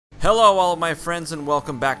Hello all of my friends and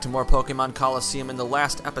welcome back to more Pokemon Colosseum. In the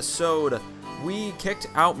last episode, we kicked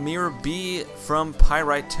out Mirror B from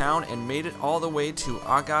Pyrite Town and made it all the way to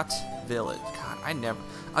Agate Village. God,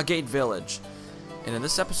 Agate Village. And in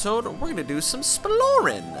this episode, we're going to do some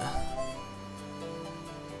exploring. God,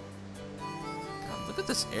 look at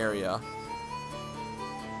this area.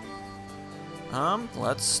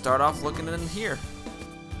 Let's start off looking in here.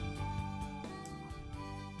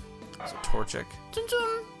 There's a Torchic.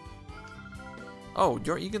 Oh,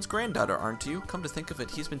 you're Egan's granddaughter, aren't you? Come to think of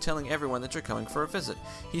it, he's been telling everyone that you're coming for a visit.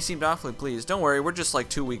 He seemed awfully pleased. Don't worry, we're just like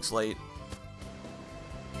 2 weeks late.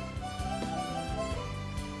 There's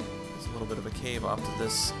a little bit of a cave off to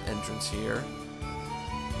this entrance here.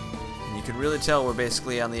 And you can really tell we're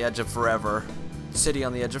basically on the edge of forever. City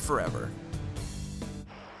on the edge of forever.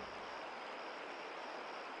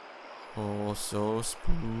 Oh, so spooky.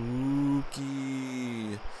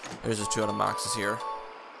 There's just 2 item boxes here.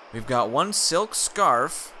 We've got 1 Silk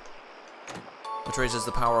Scarf, which raises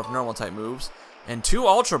the power of normal type moves, and 2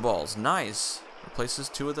 Ultra Balls. Nice. Replaces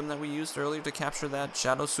 2 of them that we used earlier to capture that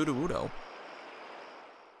Shadow Sudowoodo.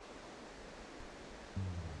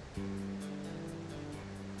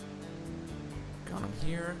 Got him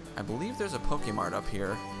here. I believe there's a Pokemart up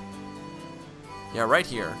here. Yeah, right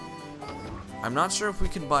here. I'm not sure if we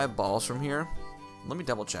can buy balls from here. Let me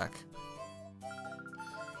double check.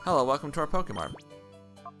 Hello, welcome to our Pokemart.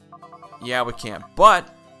 Yeah, we can't,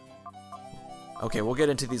 but okay, we'll get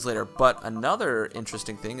into these later. But another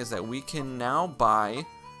interesting thing is that we can now buy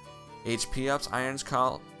HP ups, irons,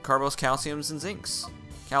 carbos, calciums, and zincs.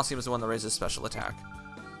 Calcium is the one that raises special attack.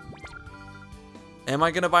 Am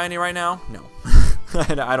I gonna buy any right now? No.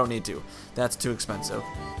 I don't need to. That's too expensive.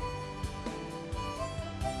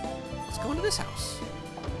 Let's go into this house.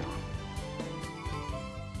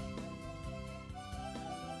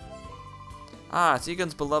 Ah, it's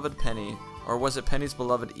Egan's beloved Penny. Or was it Penny's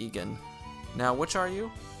beloved Egan? Now, which are you?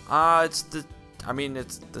 It's the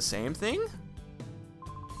same thing?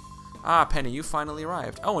 Ah, Penny, you finally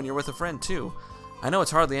arrived. Oh, and you're with a friend, too. I know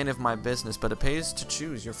it's hardly any of my business, but it pays to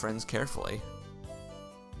choose your friends carefully.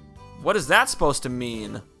 What is that supposed to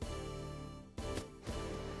mean? I'm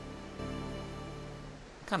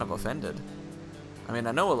kind of offended. I mean,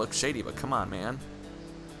 I know it looks shady, but come on, man.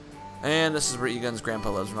 And this is where Egan's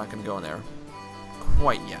grandpa lives. We're not going to go in there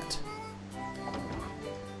quite yet.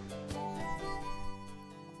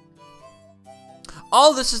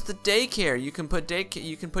 Oh, this is the daycare. You can put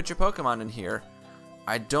your Pokemon in here.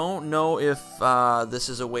 I don't know if this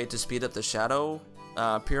is a way to speed up the shadow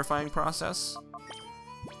purifying process.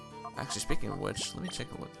 Actually, speaking of which, let me take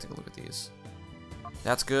a look at these.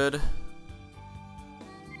 That's good.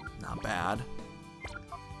 Not bad.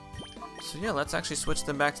 So yeah, let's actually switch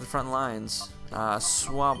them back to the front lines.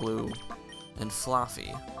 Swablu and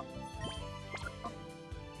Fluffy.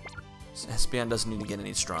 Espeon doesn't need to get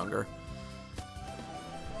any stronger.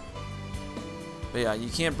 But yeah, you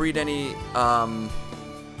can't breed any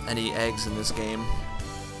eggs in this game.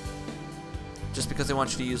 Just because they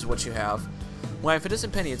want you to use what you have. Why, if it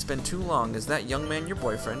isn't Penny, it's been too long. Is that young man your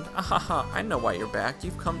boyfriend? Ahaha, I know why you're back.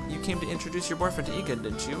 You came to introduce your boyfriend to Egan,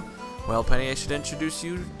 didn't you? Well, Penny, I should introduce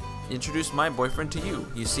my boyfriend to you.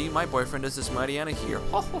 You see, my boyfriend is this Mariana here.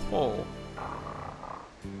 Ho ho ho.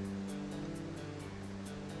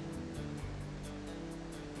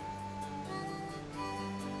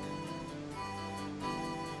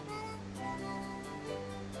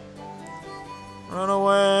 Run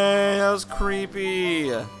away! That was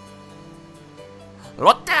creepy.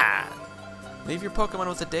 What the? Leave your Pokemon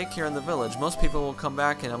with the daycare in the village. Most people will come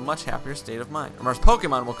back in a much happier state of mind. Or most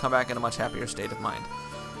Pokemon will come back in a much happier state of mind.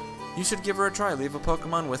 You should give her a try. Leave a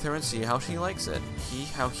Pokemon with her and see how she likes it.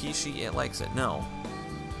 It likes it. No.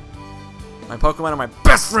 My Pokemon are my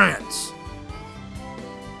best friends!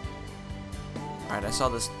 Alright, I saw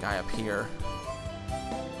this guy up here.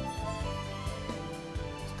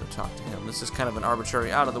 Let's go talk to him. This is kind of an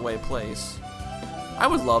arbitrary, out-of-the-way place. I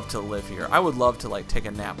would love to live here. I would love to, like, take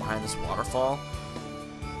a nap behind this waterfall.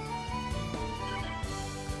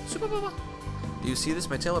 Do you see this?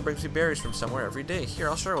 My tailor brings me berries from somewhere every day. Here,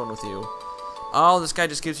 I'll share one with you. Oh, this guy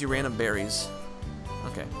just gives you random berries.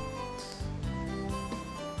 Okay.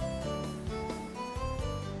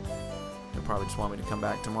 He'll probably just want me to come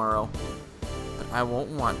back tomorrow. But I won't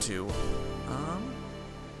want to.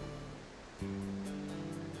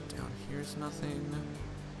 Down here's nothing.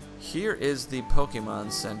 Here is the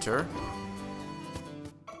Pokemon Center.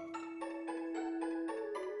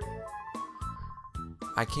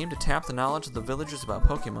 I came to tap the knowledge of the villagers about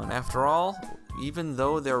Pokemon. After all, even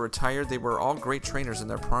though they're retired, they were all great trainers in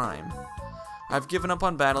their prime. I've given up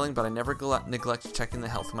on battling, but I never neglect checking the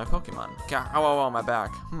health of my Pokemon. Ow, my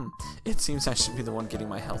back. It seems I should be the one getting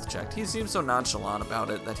my health checked. He seems so nonchalant about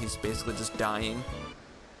it that he's basically just dying.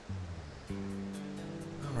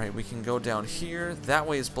 Alright, we can go down here. That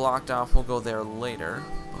way is blocked off. We'll go there later.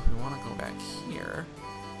 But we want to go back here.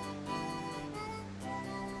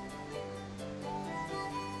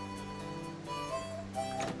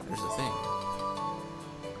 There's the thing.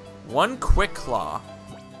 One Quick Claw.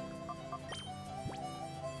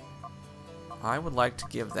 I would like to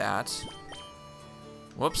give that...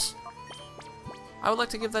 Whoops. I would like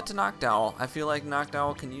to give that to Noctowl. I feel like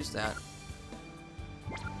Noctowl can use that.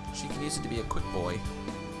 She can use it to be a quick boy.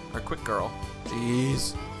 Or quick girl.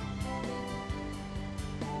 Jeez.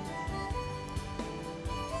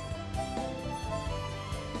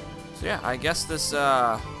 So yeah, I guess this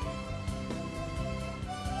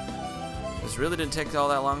this really didn't take all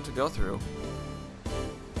that long to go through.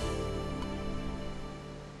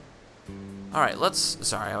 Alright,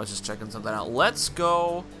 sorry, I was just checking something out. Let's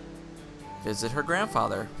go visit her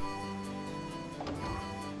grandfather.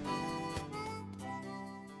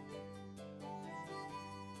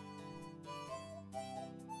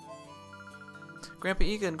 Grandpa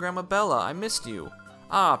Ega and Grandma Bella, I missed you.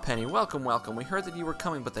 Ah, Penny, welcome. We heard that you were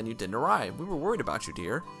coming, but then you didn't arrive. We were worried about you,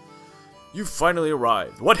 dear. You finally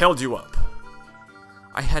arrived. What held you up?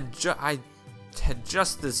 I had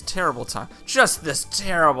just this terrible time.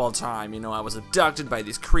 You know, I was abducted by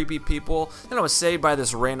these creepy people, then I was saved by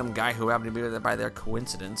this random guy who happened to be there by their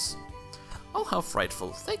coincidence. Oh, how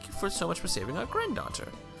frightful. Thank you so much for saving our granddaughter.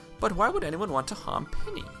 But why would anyone want to harm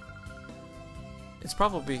Penny? It's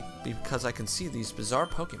probably because I can see these bizarre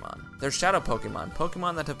Pokemon. They're shadow Pokemon,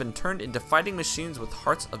 Pokemon that have been turned into fighting machines with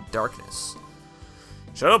hearts of darkness.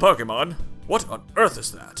 Shadow Pokemon? What on earth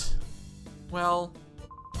is that? Well...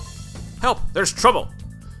 Help! There's trouble!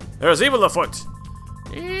 There's evil afoot!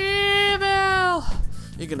 Evil!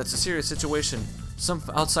 Egan, it's a serious situation. Some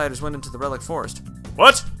outsiders went into the Relic Forest.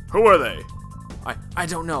 What? Who are they? I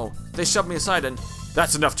don't know. They shoved me aside and...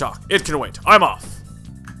 That's enough talk. It can wait. I'm off.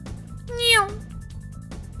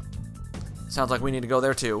 Sounds like we need to go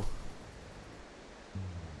there too.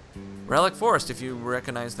 Relic Forest, if you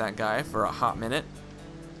recognize that guy for a hot minute.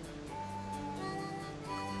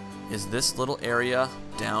 Is this little area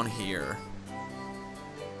down here.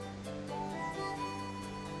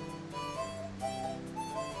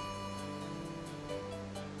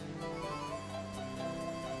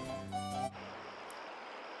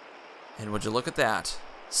 And would you look at that?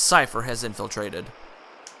 Cypher has infiltrated.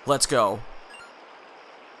 Let's go.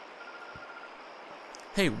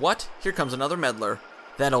 Hey, what? Here comes another meddler.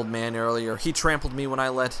 That old man earlier, he trampled me when I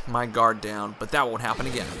let my guard down, but that won't happen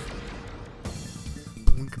again.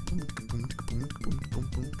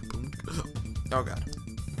 Oh god.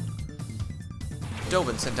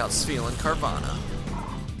 Dovin sent out Spheel and Carvana.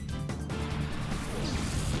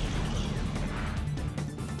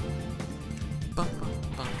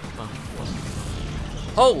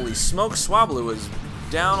 Holy smoke, Swablu is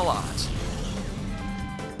down a lot.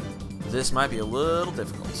 This might be a little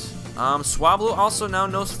difficult. Swablu also now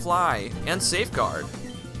knows Fly and Safeguard.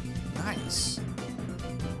 Nice.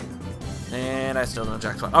 And I still don't know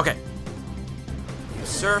Jack Swat. Okay.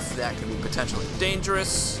 Surf, that can be potentially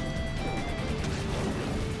dangerous.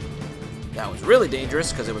 That was really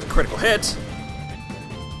dangerous because it was a critical hit.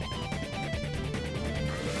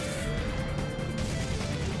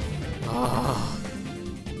 Oh.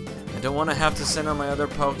 I don't want to have to send out my other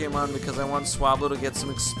Pokemon because I want Swablu to get some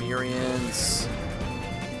experience.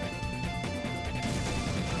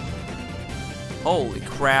 Holy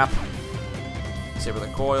crap. Saber the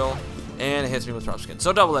Coil. And it hits me with Drop Skin.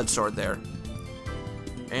 So double-edged sword there.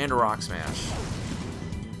 And a Rock Smash.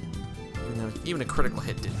 Even a critical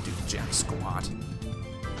hit didn't do jack squat.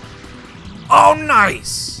 Oh,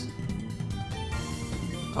 nice!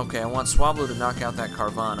 Okay, I want Swablu to knock out that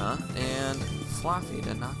Carvana. And Fluffy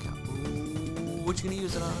to knock out... Ooh, what you gonna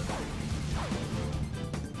use it on?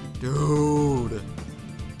 Dude!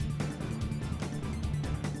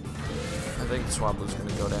 I think Swablu's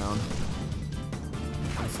gonna go down.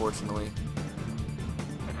 Unfortunately.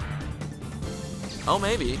 Oh,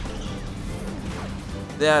 maybe.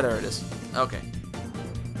 Yeah, there it is. Okay.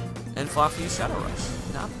 And Fluffy Shadow Rush.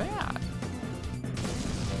 Not bad.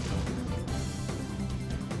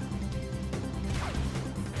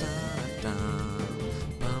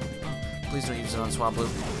 Please don't use it on Swablu.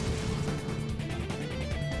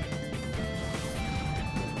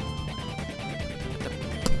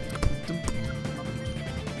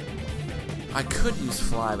 I could use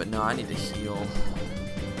Fly, but no, I need to heal.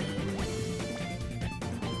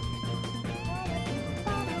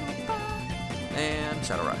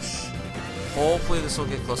 Shadow Rush. Hopefully this will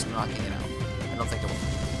get close to knocking it out. I don't think it will.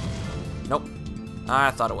 Nope.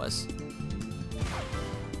 I thought it was.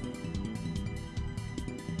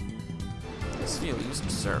 Let's see, we'll use some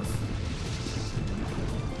Surf.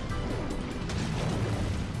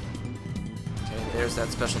 Okay, there's that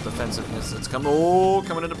special defensiveness that's coming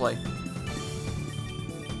into play.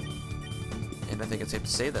 And I think it's safe to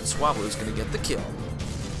say that Swablu's gonna get the kill.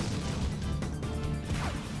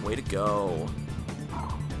 Way to go.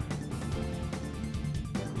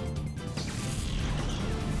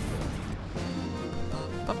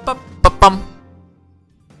 Bum.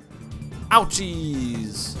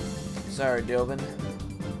 Ouchies! Sorry, Dovin.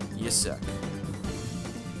 You suck.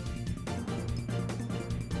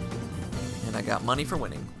 And I got money for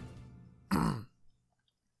winning.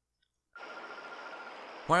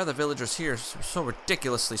 Why are the villagers here so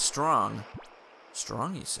ridiculously strong?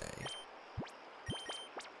 Strong, you say?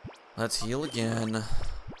 Let's heal again.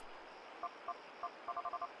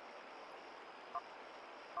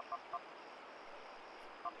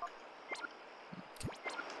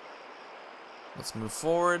 Let's move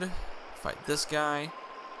forward. Fight this guy.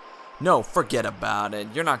 No, forget about it.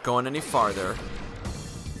 You're not going any farther.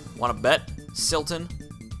 Wanna bet? Silton?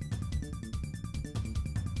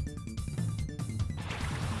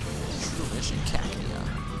 Truish and Cacnea.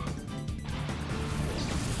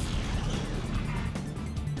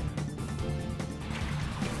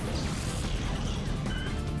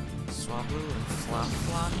 Swablu and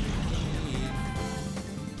Flafla.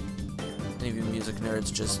 Any of you music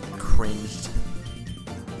nerds just cringed.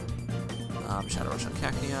 Shadow Rush on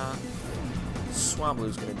Cacnea.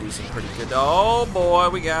 Swablu's gonna do some pretty good. Oh boy,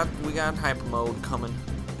 we got hyper mode coming.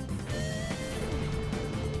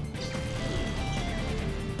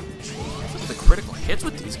 Jeez, look at the critical hits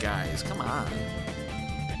with these guys. Come on.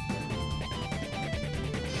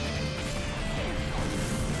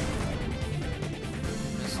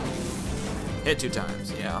 Hit 2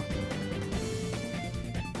 times, yeah.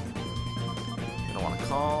 Gonna want to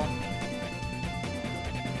call.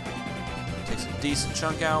 Takes a decent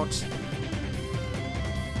chunk out.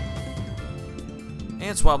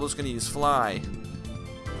 And Swablu's gonna use Fly.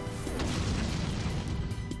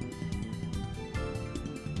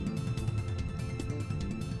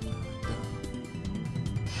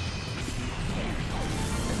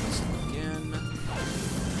 Again.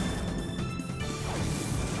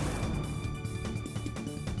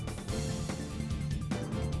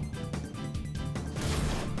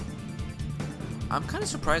 I'm kind of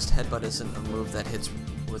surprised Headbutt isn't a move that hits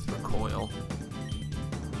with recoil.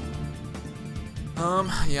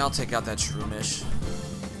 Yeah, I'll take out that Shroomish.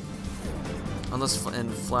 Unless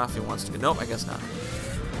Flaffy wants to go. Nope, I guess not.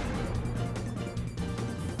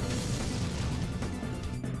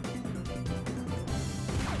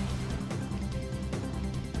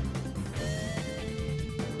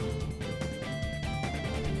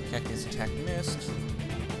 Cacnea's attack missed.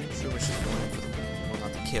 Shroomish is going in for the, well,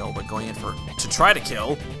 not the kill, but going in for to try to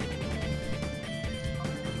kill.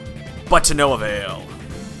 But to no avail.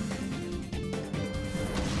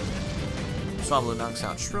 Swablu knocks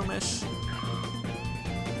out Shroomish.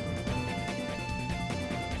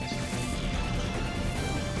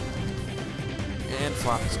 And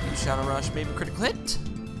Floppy's gonna Shadow Rush, maybe critical hit.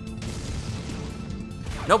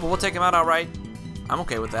 No, but we'll take him out outright. I'm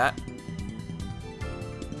okay with that.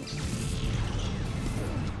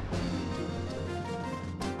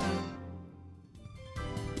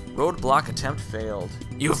 Roadblock attempt failed.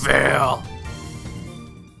 You fail!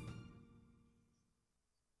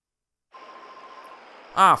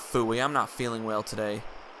 Ah, phooey, I'm not feeling well today.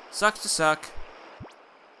 Sucks to suck.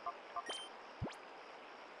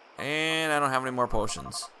 And I don't have any more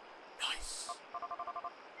potions. Nice.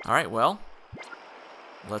 Alright, well.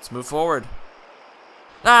 Let's move forward.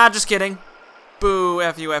 Ah, just kidding. Boo,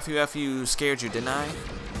 F you, F you, F you. Scared you, didn't I?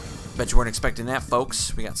 Bet you weren't expecting that,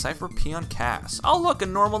 folks. We got Cypher Peon Cass. Oh, look, a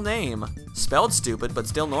normal name. Spelled stupid, but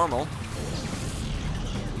still normal.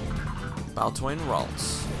 Baltoy and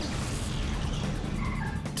Ralts.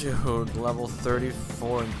 Dude, level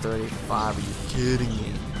 34 and 35. Are you kidding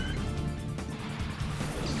me?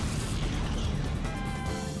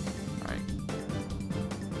 Alright.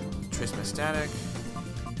 Trace my static.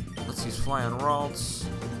 Let's use Fly on Ralts.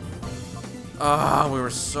 Ah, we were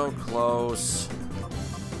so close.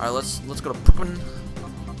 Alright, let's go to Poopin.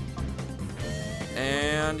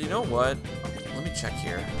 And you know what? Let me check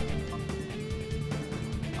here.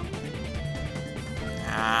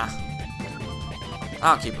 Ah.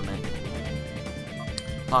 I'll keep him in.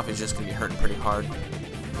 Poppy's just gonna be hurting pretty hard.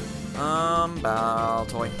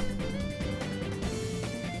 Baltoy.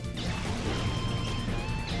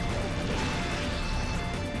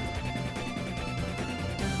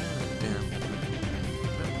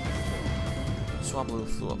 Swablu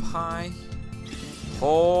flew up high.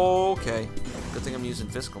 Okay. Good thing I'm using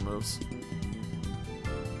physical moves.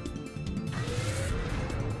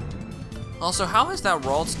 Also, how has that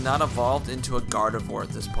Ralts not evolved into a Gardevoir at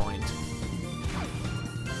this point?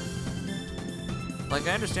 Like,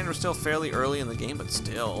 I understand we're still fairly early in the game, but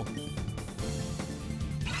still.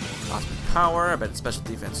 Cosmic Power. I bet its special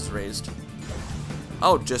defense is raised.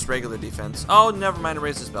 Oh, just regular defense. Oh, never mind. It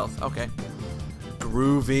raises both. Okay.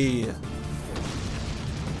 Groovy.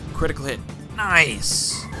 Critical hit.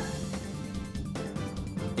 Nice.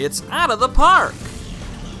 It's out of the park.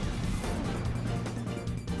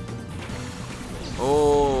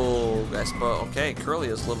 Oh, guys, but okay, Curly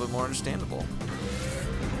is a little bit more understandable.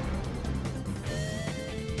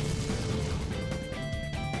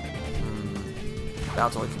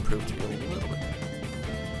 Baltoy can prove to be a little bit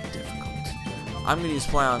difficult. I'm going to use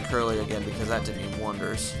Fly on Curly again because that did me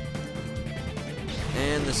wonders.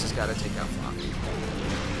 And this has got to take out Floppy.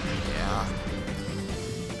 Yeah.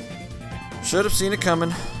 Should have seen it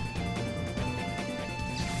coming.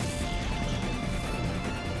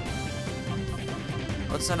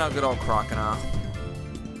 Let's send out good old Crocodile.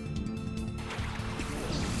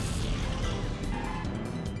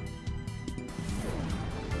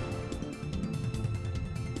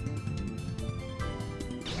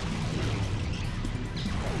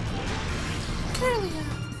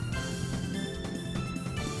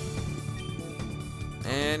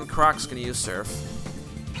 And Croc's gonna use Surf.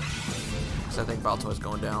 Because I think Baltoy's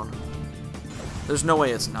going down. There's no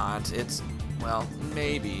way it's not. It's, well,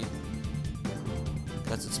 maybe.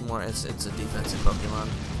 Because it's a defensive Pokemon.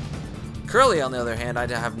 Curly, on the other hand, I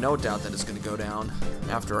have no doubt that it's gonna go down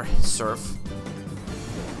after Surf.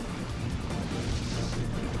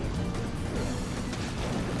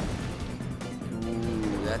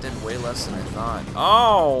 Ooh, that did way less than I thought.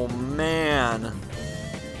 Oh, man.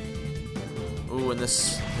 Ooh, and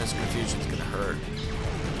this confusion's gonna hurt.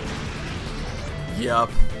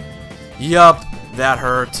 Yup, that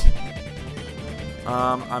hurt.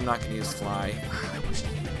 I'm not gonna use Fly. I wish I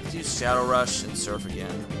could use Shadow Rush and Surf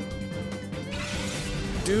again.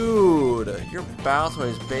 Dude, your Baltoy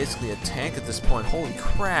is basically a tank at this point. Holy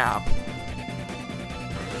crap.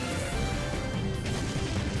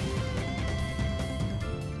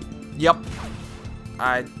 Yep.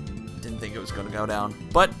 I didn't think it was gonna go down,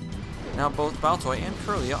 but now both Baltoy and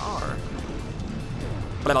Curly are.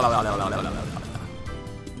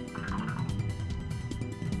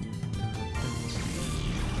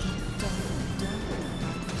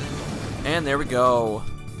 And there we go.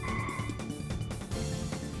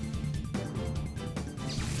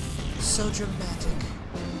 So dramatic.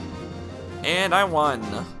 And I won.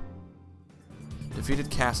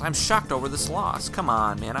 Defeated Cass. I'm shocked over this loss. Come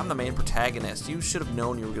on, man. I'm the main protagonist. You should have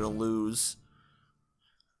known you were going to lose.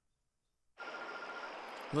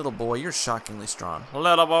 Little boy, you're shockingly strong.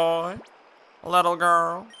 Little boy. Little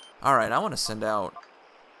girl. Alright, I want to send out...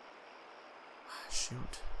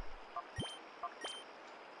 Shoot.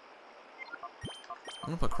 I'm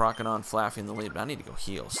going to put Crocodile and Flaffy in the lead, but I need to go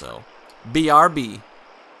heal, so... BRB.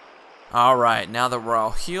 Alright, now that we're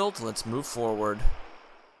all healed, let's move forward.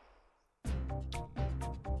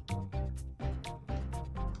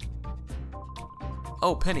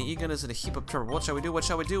 Oh, Penny, Egan is in a heap of trouble. What shall we do? What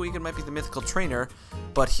shall we do? Egan might be the mythical trainer,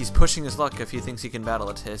 but he's pushing his luck if he thinks he can battle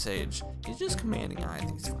at his age. He's just commanding. I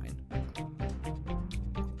think he's fine.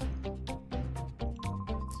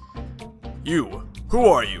 You, who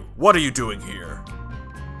are you? What are you doing here?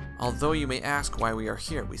 Although you may ask why we are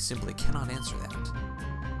here, we simply cannot answer that.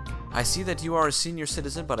 I see that you are a senior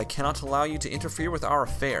citizen, but I cannot allow you to interfere with our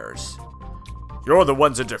affairs. You're the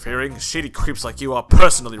ones interfering. Shady creeps like you are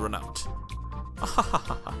personally renowned.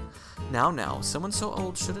 Now, someone so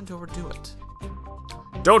old shouldn't overdo it.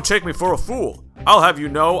 Don't take me for a fool. I'll have you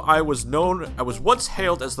know I was once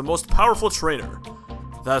hailed as the most powerful trainer.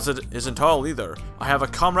 That isn't all either. I have a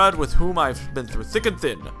comrade with whom I've been through thick and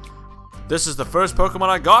thin. This is the first Pokemon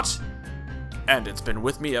I got, and it's been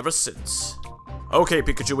with me ever since. Okay,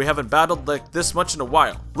 Pikachu, we haven't battled like this much in a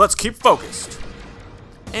while. Let's keep focused.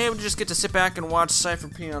 And we just get to sit back and watch Cypher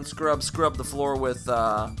Peon scrub the floor with,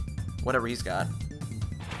 whatever he's got.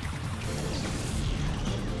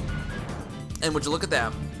 And would you look at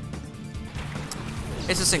that?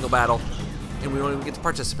 It's a single battle, and we don't even get to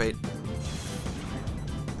participate.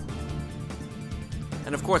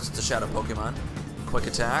 And of course, it's a Shadow Pokemon. Quick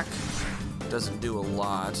attack. Doesn't do a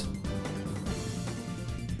lot.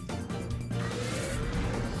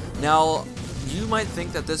 Now, you might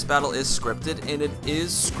think that this battle is scripted, and it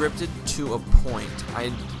is scripted to a point.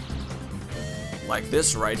 Like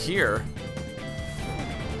this right here.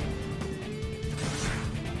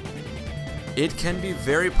 it can be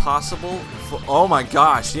very possible for... Oh my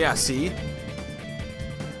gosh, yeah, see?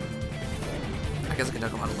 I guess I can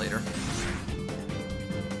talk about it later.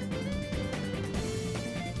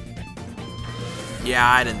 Yeah,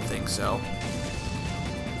 I didn't think so.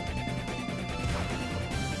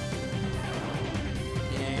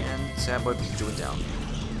 And Sad Boy Pikachu went down.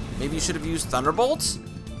 Maybe you should have used Thunderbolts?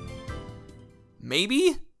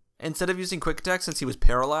 Maybe? Instead of using Quick Attack since he was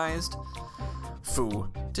paralyzed?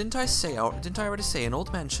 Phoo. Didn't I already say an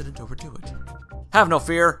old man shouldn't overdo it? Have no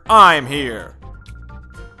fear, I'm here.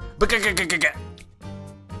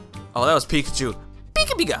 Oh, that was Pikachu.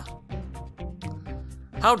 Pika Pika!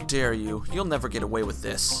 How dare you? You'll never get away with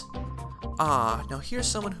this. Ah, now here's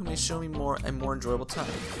someone who may show me a more enjoyable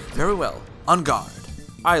time. Very well. On guard.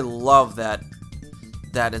 I love that.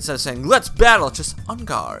 That instead of saying, let's battle, it's just on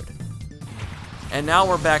guard. And now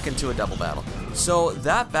we're back into a double battle. So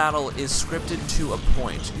that battle is scripted to a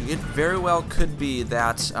point. It very well could be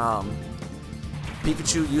that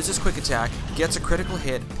Pikachu uses Quick Attack, gets a critical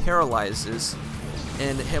hit, paralyzes,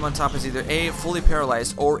 and him on top is either A, fully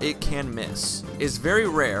paralyzed, or it can miss. It's very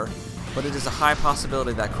rare, but it is a high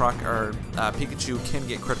possibility that Pikachu can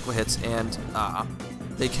get critical hits and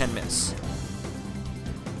they can miss.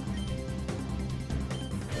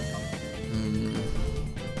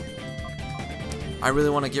 I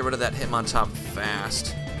really want to get rid of that Hitmontop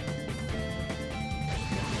fast.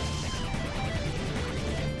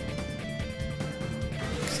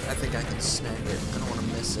 I think I can snag it. I don't want to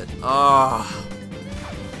miss it. Oh,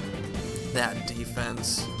 that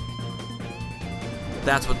defense.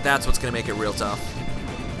 That's what's gonna make it real tough.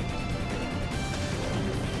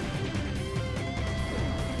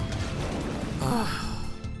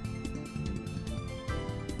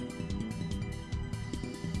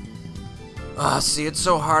 See, it's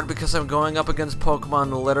so hard because I'm going up against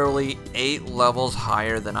Pokemon literally 8 levels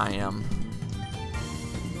higher than I am.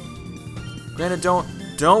 Granted,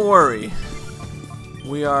 don't worry.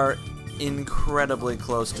 We are incredibly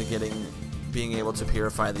close to being able to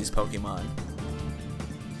purify these Pokemon.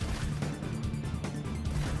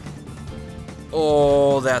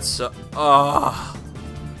 Oh, that's so... Oh,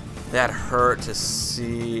 that hurt to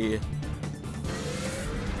see.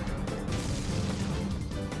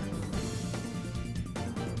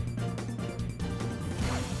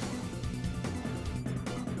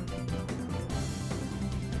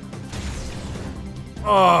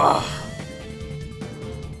 Oh,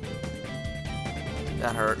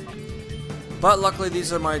 that hurt. But luckily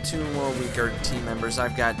these are my 2 more weaker team members.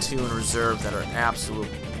 I've got 2 in reserve that are absolute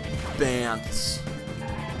banths.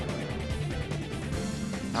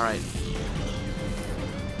 Alright.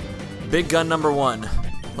 Big gun number 1.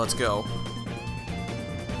 Let's go.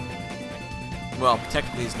 Well,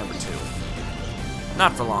 technically he's number 2.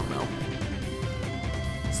 Not for long though.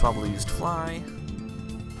 Probably used Fly.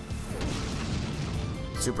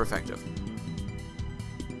 Super effective.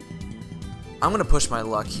 I'm gonna push my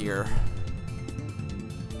luck here.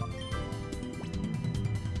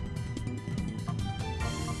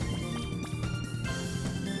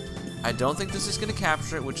 I don't think this is gonna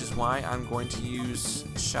capture it, which is why I'm going to use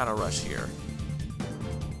Shadow Rush here.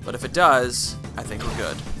 But if it does, I think we're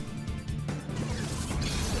good.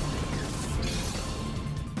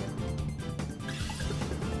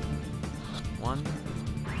 One.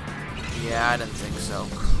 Yeah, I didn't think so.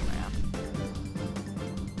 Crap.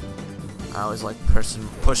 I always like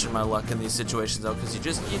pushing my luck in these situations though, because you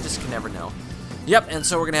just can never know. Yep, and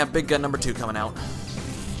so we're gonna have big gun number 2 coming out.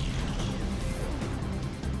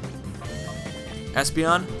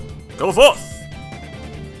 Espeon, Go forth!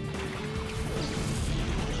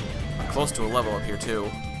 I'm close to a level up here too.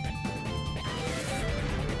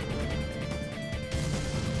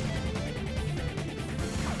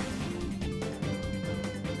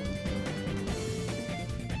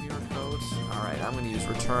 Alright, I'm going to use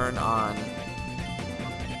Return on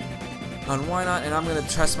Why Not, and I'm going to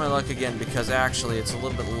test my luck again because actually it's a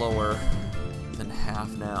little bit lower than half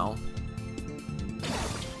now.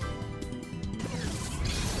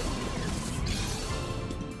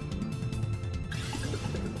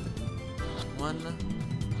 One,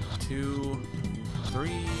 2,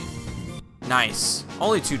 3. Nice.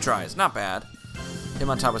 Only 2 tries. Not bad.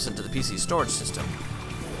 Hitmontop was sent to the PC storage system.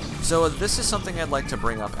 So this is something I'd like to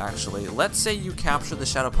bring up actually. Let's say you capture the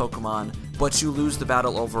Shadow Pokemon, but you lose the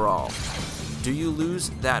battle overall. Do you lose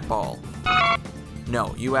that ball?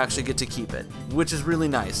 No, you actually get to keep it, which is really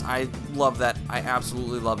nice. I love that. I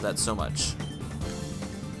absolutely love that so much.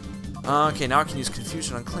 Okay, now I can use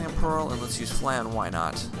Confusion on Clamperl, and let's use Fly on Why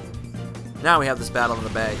Not. Now we have this battle in the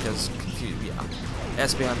bag, because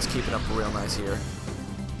Espeon's keeping up real nice here.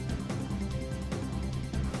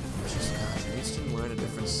 a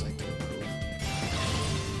difference, I can improve.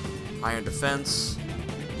 Iron defense.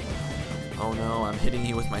 Oh no, I'm hitting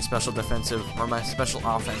you with my special defensive, or my special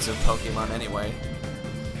offensive Pokemon anyway.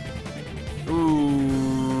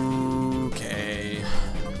 Ooh, okay.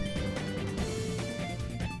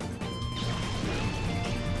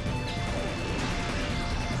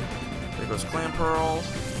 There goes Clamperl.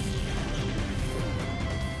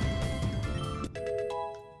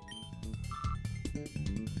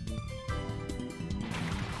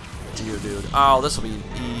 Geodude. Oh, this will be an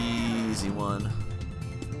easy one.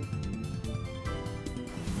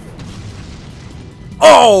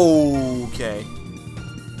 Oh, okay.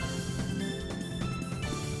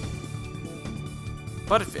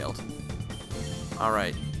 But it failed.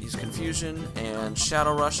 Alright, use Confusion and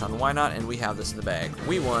Shadow Rush on Why Not, and we have this in the bag.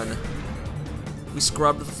 We won. We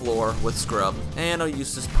scrubbed the floor with Skrub, and a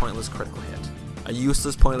useless, pointless critical hit. A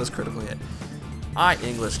useless, pointless critical hit.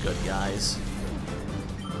 English good, guys.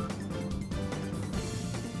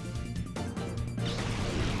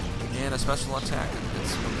 And a special attack.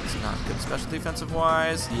 It's not good. Special defensive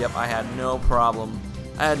wise, yep, I had no problem.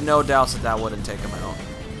 I had no doubts that that wouldn't take him out.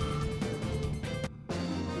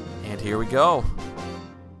 And here we go.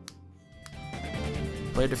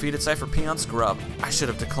 Player defeated Cypher P on Skrub. I should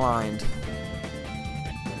have declined.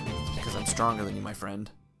 It's because I'm stronger than you, my friend.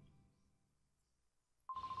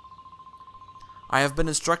 I have been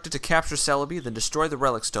instructed to capture Celebi, then destroy the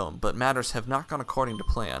Relic Stone, but matters have not gone according to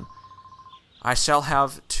plan. I shall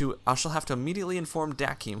have to immediately inform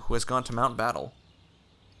Dakim, who has gone to mount battle.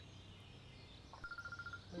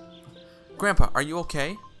 Grandpa, are you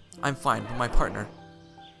okay? I'm fine, but my partner.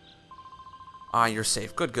 Ah, you're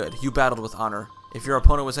safe. Good, good. You battled with honor. If your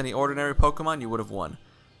opponent was any ordinary Pokemon, you would have won.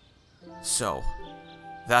 So,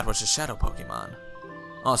 that was a Shadow Pokemon.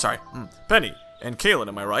 Oh, sorry. Penny and Kalen,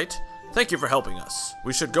 am I right? Thank you for helping us.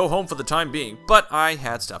 We should go home for the time being. But I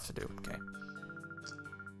had stuff to do. Okay.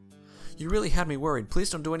 You really had me worried.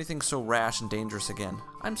 Please don't do anything so rash and dangerous again.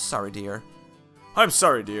 I'm sorry, dear. I'm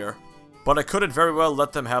sorry, dear. But I couldn't very well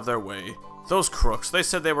let them have their way. Those crooks, they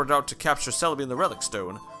said they were out to capture Celebi in the Relic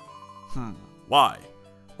Stone. Why?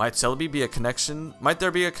 Might Celebi be a connection? Might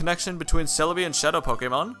there be a connection between Celebi and Shadow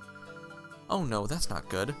Pokemon? Oh no, that's not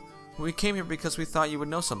good. We came here because we thought you would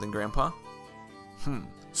know something, Grandpa.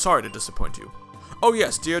 Sorry to disappoint you. Oh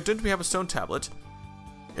yes, dear, didn't we have a stone tablet?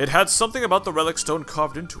 It had something about the Relic Stone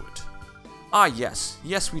carved into it. Ah, yes.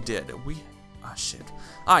 Yes, we did.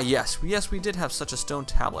 Yes, we did have such a stone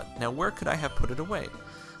tablet. Now, where could I have put it away?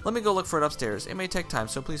 Let me go look for it upstairs. It may take time,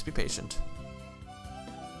 so please be patient.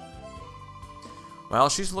 While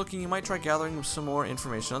she's looking, you might try gathering some more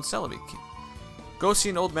information on Celebi. Go see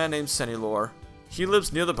an old man named Senilor. He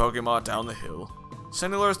lives near the Pokemon down the hill.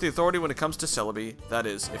 Senilor is the authority when it comes to Celebi. That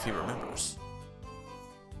is, if he remembers.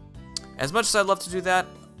 As much as I'd love to do that,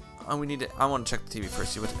 I want to check the TV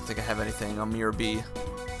first, see if I have anything on Mirror B.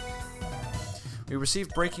 We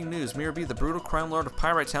received breaking news. Mirror B, the brutal crime lord of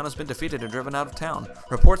Pyrite Town, has been defeated and driven out of town.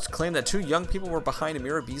 Reports claim that 2 young people were behind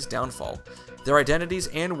Mirror B's downfall. Their identities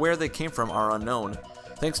and where they came from are unknown.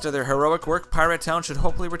 Thanks to their heroic work, Pyrite Town should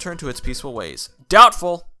hopefully return to its peaceful ways.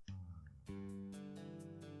 Doubtful!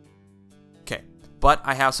 Okay, but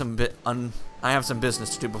I have some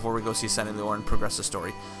business to do before we go see Senilor and progress the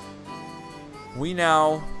story. We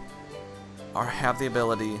now have the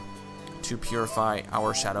ability to purify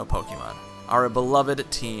our Shadow Pokemon. Our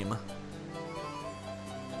beloved team.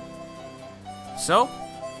 So,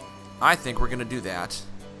 I think we're going to do that.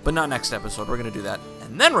 But not next episode. We're going to do that.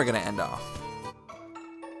 And then we're going to end off.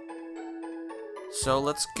 So,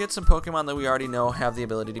 let's get some Pokemon that we already know have the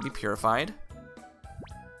ability to be purified.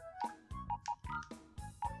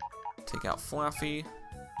 Take out Fluffy.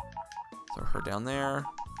 Throw her down there.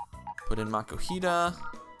 Put in Makuhita.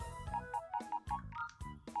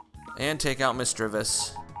 And take out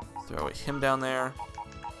Misdreavus. Throw him down there.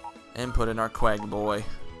 And put in our Quaggy Boy.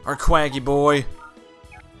 Our Quaggy Boy!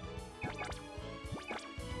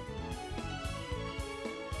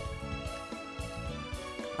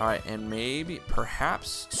 Alright, and maybe,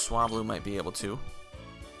 perhaps, Swablu might be able to.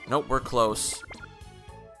 Nope, we're close.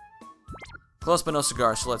 Close but no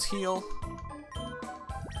cigar, so let's heal.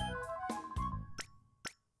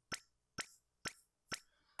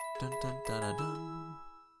 Dun, dun, dun, dun, dun.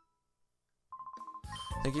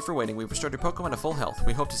 Thank you for waiting. We've restored your Pokemon to full health.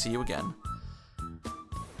 We hope to see you again.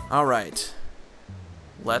 Alright.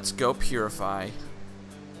 Let's go purify.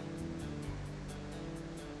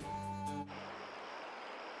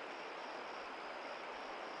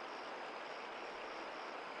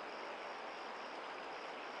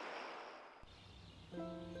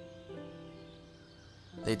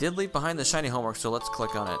 They did leave behind the shiny homework, so let's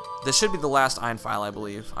click on it. This should be the last Iron file, I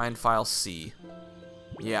believe. Iron file C.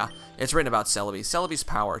 Yeah, it's written about Celebi. Celebi's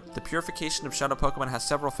power. The purification of shadow Pokemon has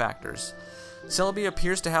several factors. Celebi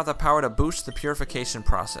appears to have the power to boost the purification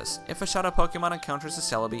process. If a shadow Pokemon encounters a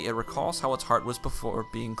Celebi, it recalls how its heart was before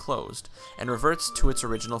being closed, and reverts to its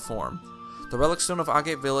original form. The Relic Stone of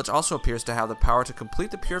Agate Village also appears to have the power to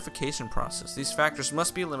complete the purification process. These factors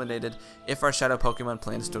must be eliminated if our shadow Pokemon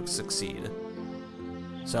plans to succeed.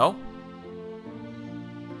 So,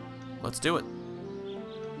 let's do it.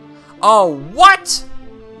 Oh, what?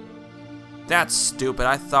 That's stupid.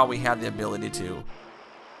 I thought we had the ability to.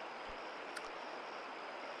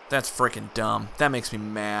 That's freaking dumb. That makes me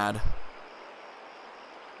mad.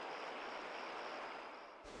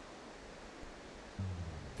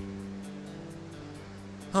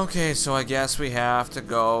 Okay, so I guess we have to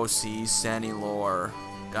go see Senilor.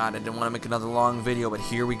 God, I didn't want to make another long video, but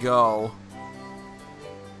here we go.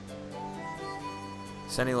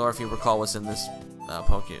 Senilor, if you recall, was in this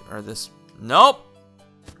or this. Nope!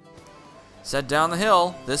 Said down the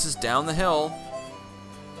hill. This is down the hill.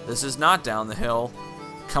 This is not down the hill.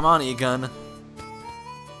 Come on, Egon.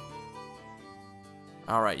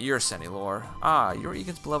 Alright, you're Senilor. Ah, you're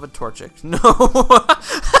Egon's beloved Torchic. No!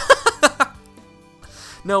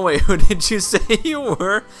 No, wait, who did you say you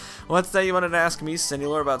were? What's that you wanted to ask me,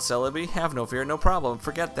 Senilor, about Celebi? Have no fear, no problem.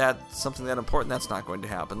 Forget that. Something that important, that's not going to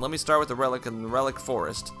happen. Let me start with the relic in the Relic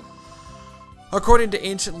Forest. According to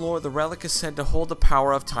ancient lore, the relic is said to hold the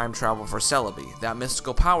power of time travel for Celebi. That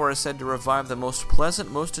mystical power is said to revive the most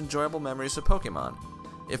pleasant, most enjoyable memories of Pokemon.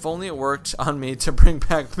 If only it worked on me to bring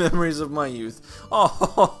back memories of my youth.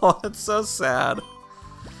 Oh, it's so sad.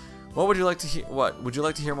 What would you like to hear? What? Would you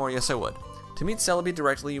like to hear more? Yes, I would. To meet Celebi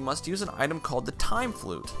directly, you must use an item called the Time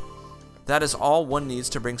Flute. That is all one needs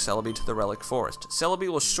to bring Celebi to the Relic Forest. Celebi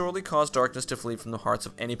will surely cause darkness to flee from the hearts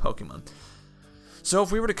of any Pokemon. So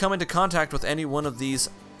if we were to come into contact with any one of these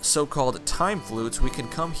so-called Time Flutes, we can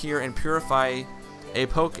come here and purify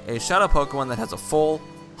a Shadow Pokemon that has a full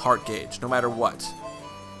heart gauge, no matter what.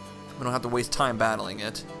 We don't have to waste time battling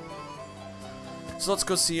it. So let's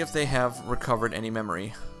go see if they have recovered any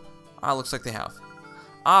memory. Ah, looks like they have.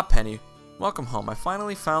 Ah, Penny. Welcome home. I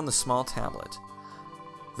finally found the small tablet.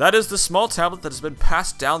 That is the small tablet that has been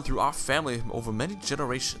passed down through our family over many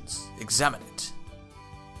generations. Examine it.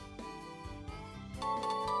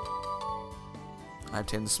 I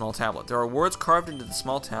obtained the small tablet. There are words carved into the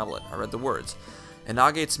small tablet. I read the words. In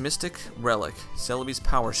Agate's mystic relic, Celebi's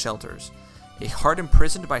power shelters. A heart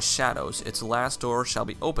imprisoned by shadows, its last door shall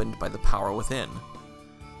be opened by the power within.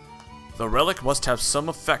 The relic must have some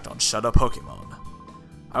effect on shadow Pokemon.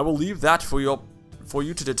 I will leave that for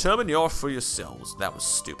you to determine for yourselves. That was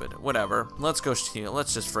stupid. Whatever. Let's go.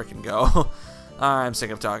 Let's just frickin' go. I'm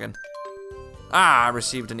sick of talking. Ah, I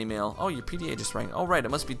received an email. Oh, your PDA just rang. Oh, right.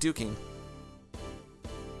 It must be duking.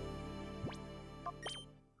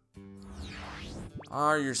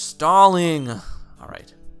 Ah, you're stalling. All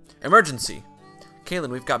right. Emergency. Kaylin,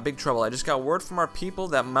 we've got big trouble. I just got word from our people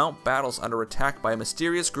that Mount Battle's under attack by a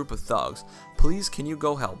mysterious group of thugs. Please, can you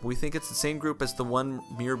go help? We think it's the same group as the one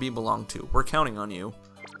Mirabee belonged to. We're counting on you.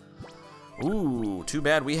 Ooh, too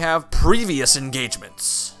bad we have previous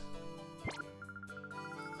engagements.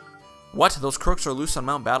 What? Those crooks are loose on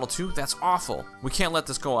Mount Battle too? That's awful. We can't let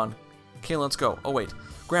this go on. Kaylin, let's go. Oh, wait.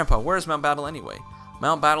 Grandpa, where is Mount Battle anyway?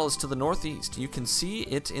 Mount Battle is to the northeast. You can see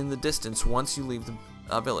it in the distance once you leave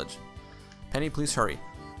the village. Penny, please hurry.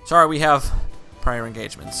 Sorry, we have prior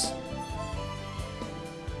engagements.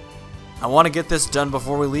 I want to get this done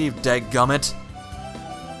before we leave, dadgummit.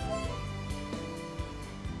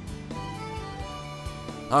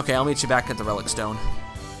 Okay, I'll meet you back at the Relic Stone.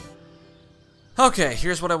 Okay,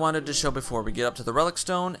 here's what I wanted to show before we get up to the Relic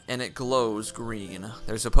Stone, and it glows green.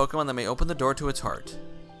 There's a Pokemon that may open the door to its heart.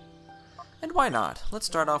 And why not? Let's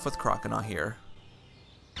start off with Croconaw here.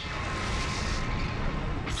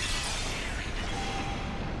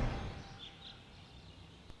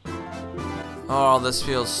 Oh, this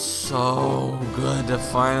feels so good to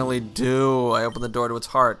finally do. I opened the door to its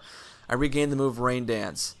heart. I regained the move Rain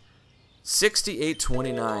Dance.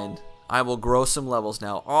 68-29. I will grow some levels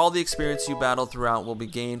now. All the experience you battled throughout will be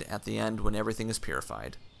gained at the end when everything is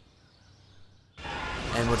purified.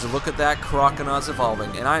 And would you look at that, Croconaw's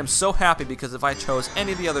evolving. And I am so happy because if I chose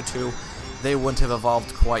any of the other two, they wouldn't have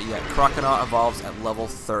evolved quite yet. Croconaw evolves at level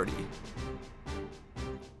 30.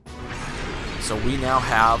 So we now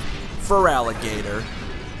have Feraligatr.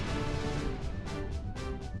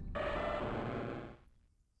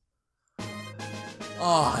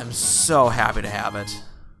 Oh, I'm so happy to have it.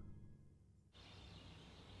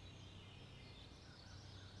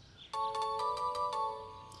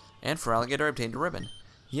 And Feraligatr obtained a ribbon.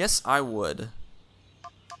 Yes, I would.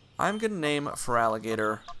 I'm going to name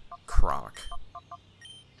Feraligatr Croc.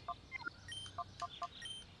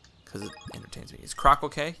 Because it entertains me. Is Croc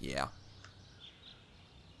okay? Yeah.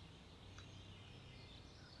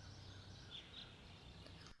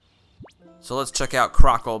 So let's check out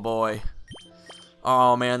Crockle Boy.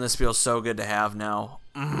 Oh man, this feels so good to have now.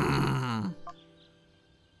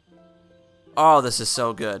 Oh, this is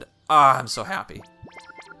so good. Ah, I'm so happy.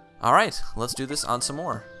 Alright, let's do this on some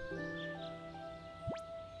more.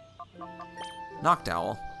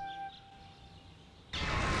 Noctowl.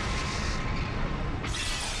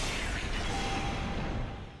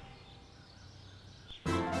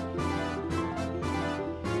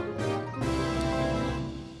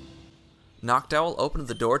 Noctowl opened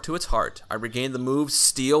the door to its heart. I regained the move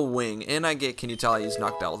Steel Wing. And I get, can you tell I use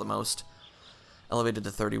Noctowl the most? Elevated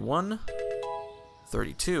to 31.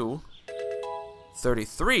 32.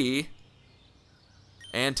 33.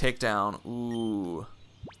 And takedown. Ooh.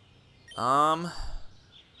 Nah.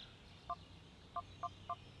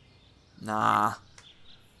 I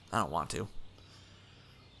don't want to.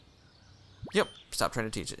 Yep. Stop trying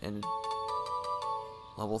to teach it. And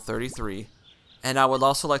level 33. And I would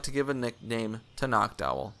also like to give a nickname to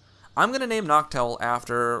Noctowl. I'm going to name Noctowl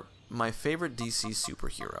after my favorite DC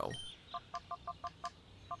superhero.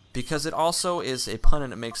 Because it also is a pun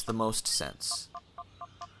and it makes the most sense.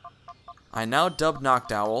 I now dub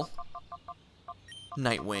Noctowl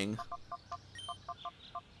Nightwing.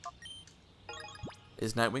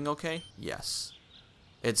 Is Nightwing okay? Yes.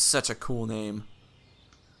 It's such a cool name.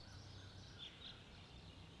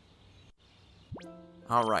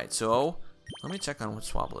 Alright, so let me check on what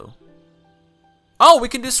Swablu. Oh, we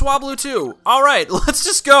can do Swablu too! Alright, let's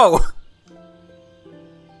just go!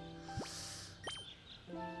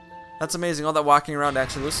 That's amazing, all that walking around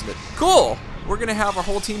actually listened to it. Cool! We're gonna have our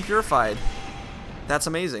whole team purified. That's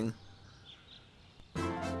amazing.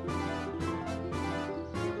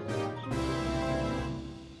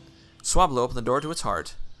 Swablu opened the door to its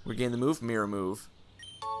heart. Regain the move, Mirror Move.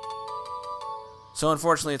 So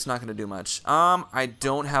unfortunately, it's not going to do much. I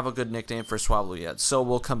don't have a good nickname for Swablu yet, so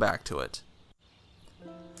we'll come back to it.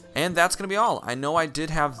 And that's going to be all. I know I did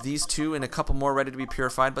have these two and a couple more ready to be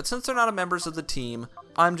purified, but since they're not members of the team,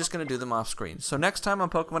 I'm just going to do them off screen. So next time on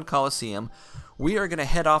Pokemon Colosseum, we are going to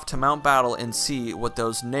head off to Mount Battle and see what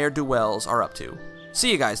those ne'er-do-wells are up to.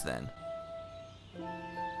 See you guys then.